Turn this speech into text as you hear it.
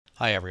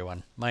Hi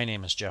everyone, my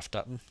name is Jeff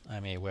Dutton.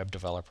 I'm a web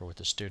developer with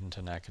the Student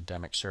and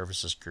Academic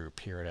Services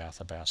Group here at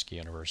Athabasca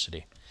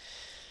University.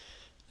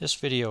 This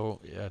video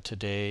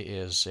today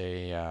is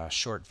a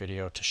short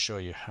video to show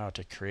you how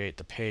to create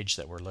the page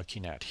that we're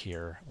looking at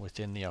here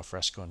within the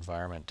Alfresco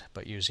environment,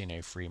 but using a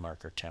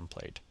Freemarker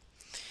template.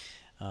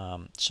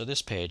 So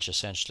this page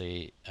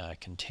essentially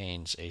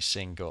contains a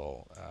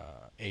single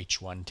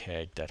H1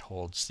 tag that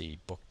holds the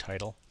book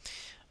title.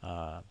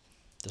 The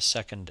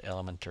second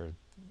element or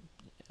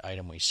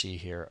item we see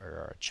here are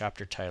our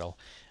chapter title.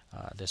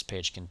 This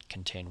page can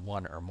contain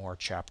one or more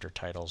chapter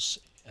titles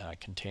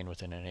contained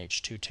within an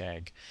H2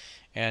 tag,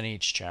 and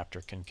each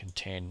chapter can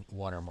contain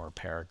one or more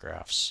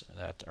paragraphs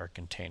that are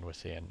contained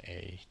within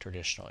a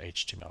traditional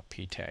HTML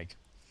tag.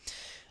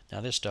 Now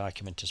this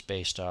document is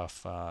based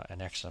off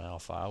an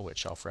XML file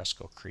which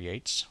Alfresco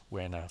creates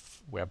when a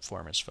web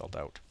form is filled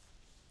out.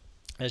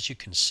 As you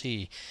can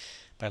see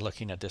by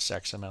looking at this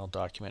XML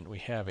document, we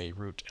have a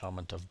root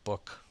element of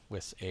book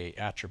with a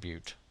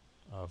attribute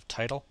of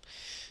title,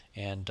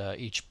 and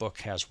each book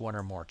has one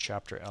or more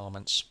chapter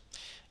elements.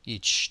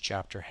 Each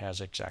chapter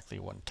has exactly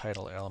one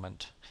title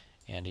element,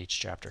 and each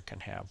chapter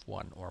can have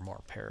one or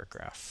more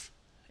paragraph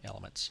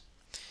elements,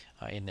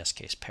 in this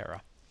case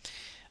para.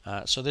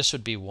 So this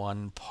would be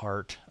one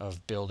part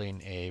of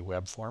building a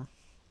web form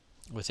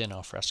within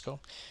Alfresco.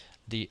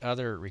 The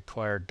other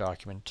required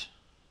document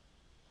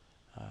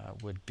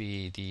would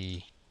be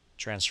the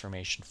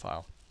transformation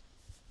file,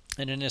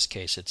 and in this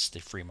case it's the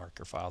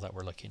Freemarker file that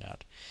we're looking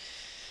at.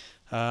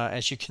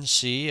 As you can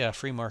see,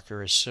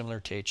 Freemarker is similar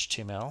to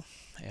HTML.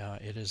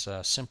 It is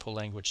a simple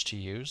language to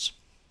use.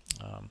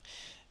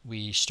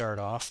 We start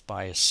off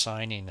by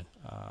assigning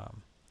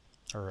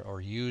or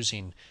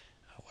using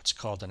what's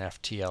called an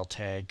FTL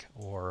tag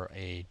or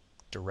a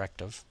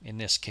directive, in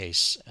this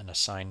case an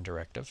assign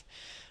directive.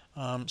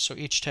 So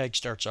each tag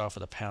starts off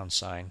with a pound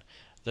sign,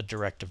 the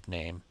directive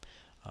name,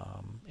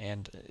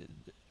 and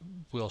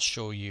we'll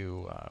show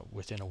you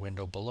within a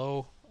window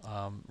below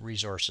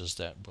resources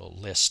that will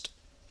list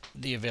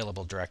the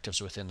available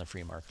directives within the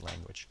Freemarker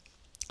language.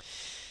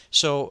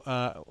 So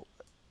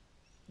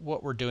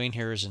what we're doing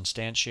here is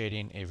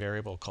instantiating a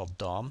variable called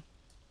DOM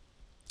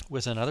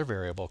with another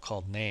variable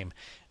called name.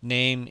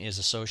 Name is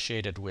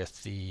associated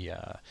with the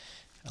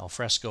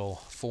Alfresco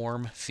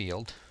form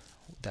field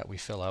that we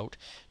fill out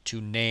to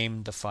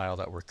name the file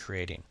that we're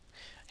creating.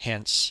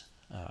 Hence,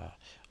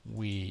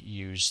 we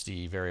use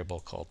the variable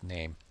called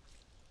name.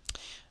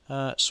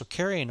 So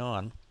carrying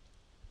on,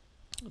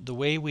 the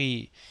way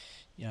we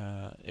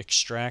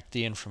extract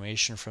the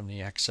information from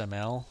the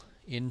XML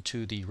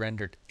into the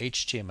rendered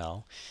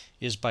HTML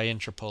is by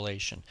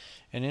interpolation.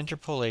 And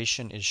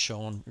interpolation is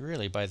shown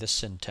really by the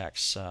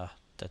syntax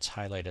that's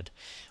highlighted.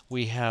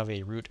 We have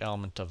a root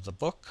element of the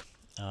book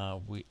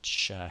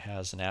which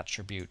has an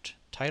attribute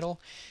title,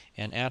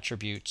 and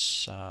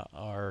attributes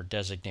are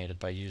designated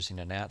by using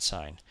an @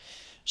 sign.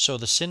 So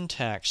the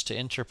syntax to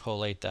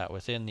interpolate that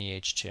within the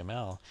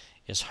HTML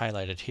is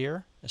highlighted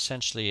here.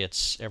 Essentially,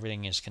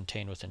 everything is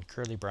contained within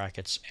curly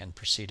brackets and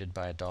preceded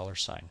by a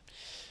 $sign,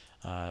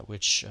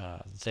 which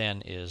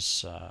then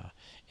is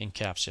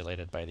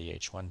encapsulated by the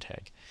H1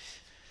 tag.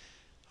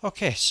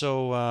 Okay,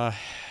 so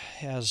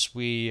as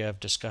we have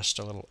discussed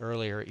a little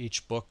earlier,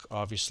 each book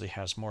obviously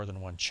has more than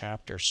one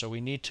chapter, so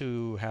we need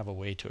to have a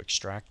way to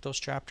extract those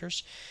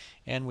chapters,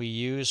 and we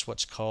use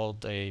what's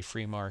called a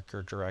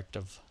Freemarker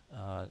directive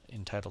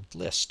entitled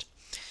list.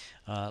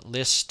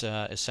 List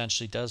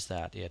essentially does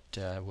that. It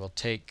will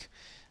take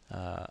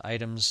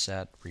items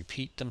that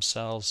repeat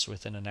themselves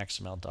within an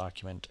XML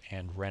document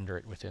and render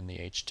it within the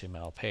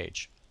HTML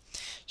page.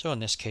 So in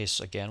this case,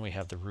 again, we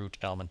have the root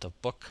element of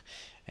book,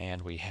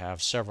 and we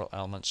have several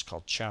elements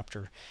called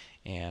chapter,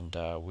 and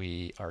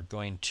we are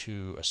going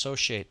to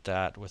associate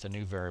that with a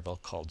new variable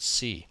called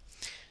C.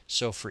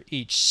 So for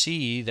each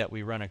C that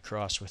we run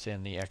across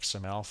within the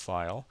XML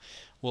file,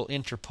 we'll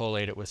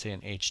interpolate it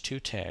within H2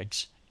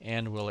 tags,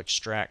 and we'll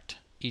extract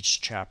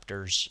each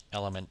chapter's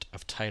element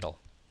of title.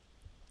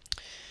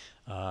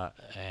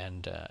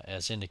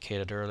 As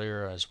indicated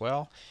earlier as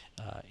well,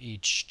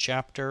 each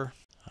chapter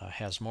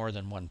has more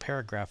than one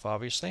paragraph,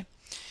 obviously,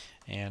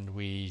 and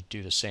we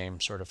do the same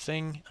sort of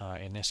thing.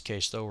 In this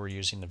case, though, we're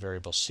using the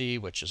variable C,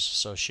 which is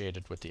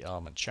associated with the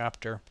element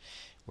chapter.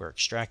 We're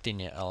extracting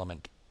the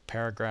element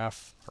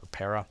paragraph or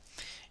para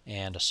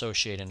and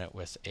associating it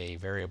with a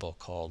variable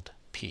called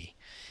P.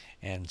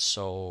 And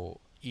so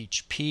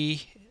each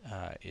P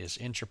is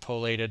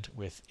interpolated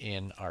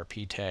within our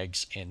P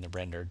tags in the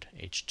rendered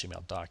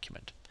HTML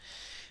document.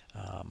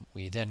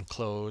 We then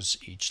close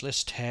each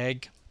list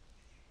tag,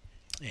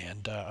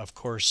 and of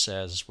course,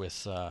 as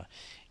with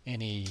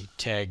any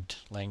tagged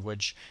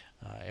language,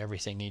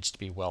 everything needs to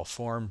be well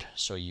formed,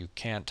 so you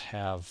can't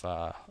have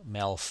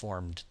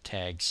malformed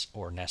tags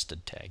or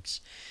nested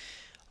tags.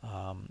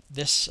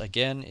 This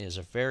again is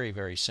a very,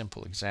 very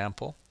simple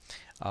example.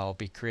 I'll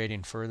be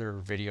creating further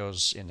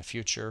videos in the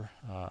future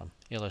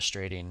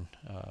illustrating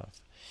a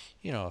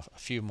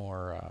few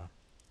more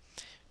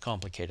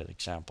complicated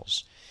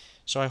examples.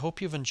 So I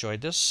hope you've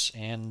enjoyed this,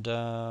 and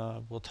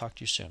we'll talk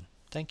to you soon.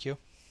 Thank you.